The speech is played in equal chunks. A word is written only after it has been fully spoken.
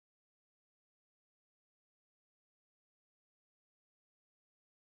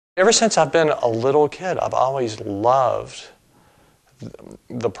Ever since I've been a little kid, I've always loved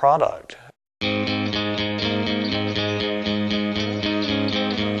the product. They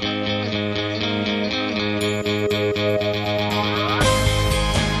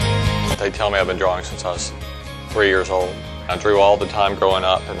tell me I've been drawing since I was 3 years old. I drew all the time growing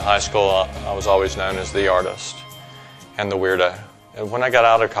up. In high school, I was always known as the artist and the weirdo. And when I got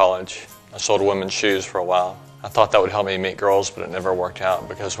out of college, I sold women's shoes for a while. I thought that would help me meet girls, but it never worked out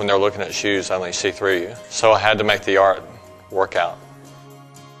because when they're looking at shoes, they only see through you. So I had to make the art work out.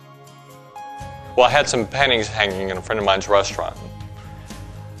 Well, I had some paintings hanging in a friend of mine's restaurant.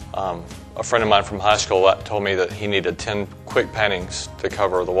 A friend of mine from high school told me that he needed 10 quick paintings to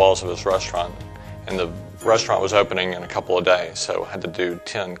cover the walls of his restaurant. And the restaurant was opening in a couple of days, so I had to do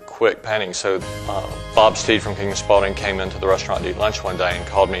 10 quick paintings. So Bob Steed from King & Spalding came into the restaurant to eat lunch one day and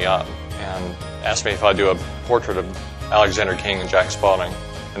called me up and asked me if I'd do a portrait of Alexander King and Jack Spaulding.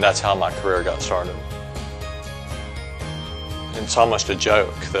 And that's how my career got started. It's almost a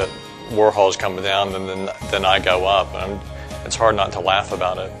joke that Warhol's coming down and then I go up. And it's hard not to laugh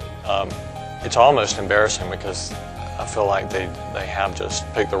about it. It's almost embarrassing because I feel like they have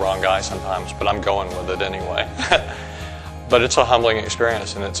just picked the wrong guy sometimes, but I'm going with it anyway. But it's a humbling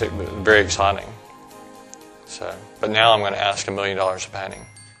experience and it's very exciting. But now I'm going to ask $1 million a painting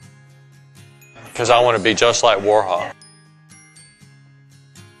because I want to be just like Warhol.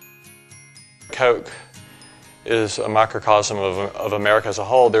 Coke is a microcosm of America as a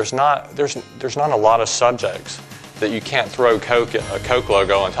whole. There's not a lot of subjects that you can't throw a Coke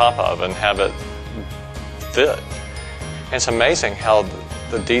logo on top of and have it fit. And it's amazing how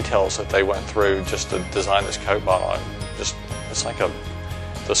the details that they went through just to design this Coke bottle. It's like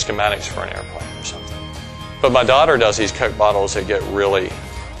the schematics for an airplane or something. But my daughter does these Coke bottles that get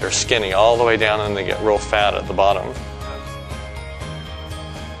they're skinny all the way down and they get real fat at the bottom.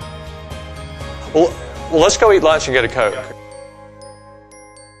 Well, let's go eat lunch and get a Coke.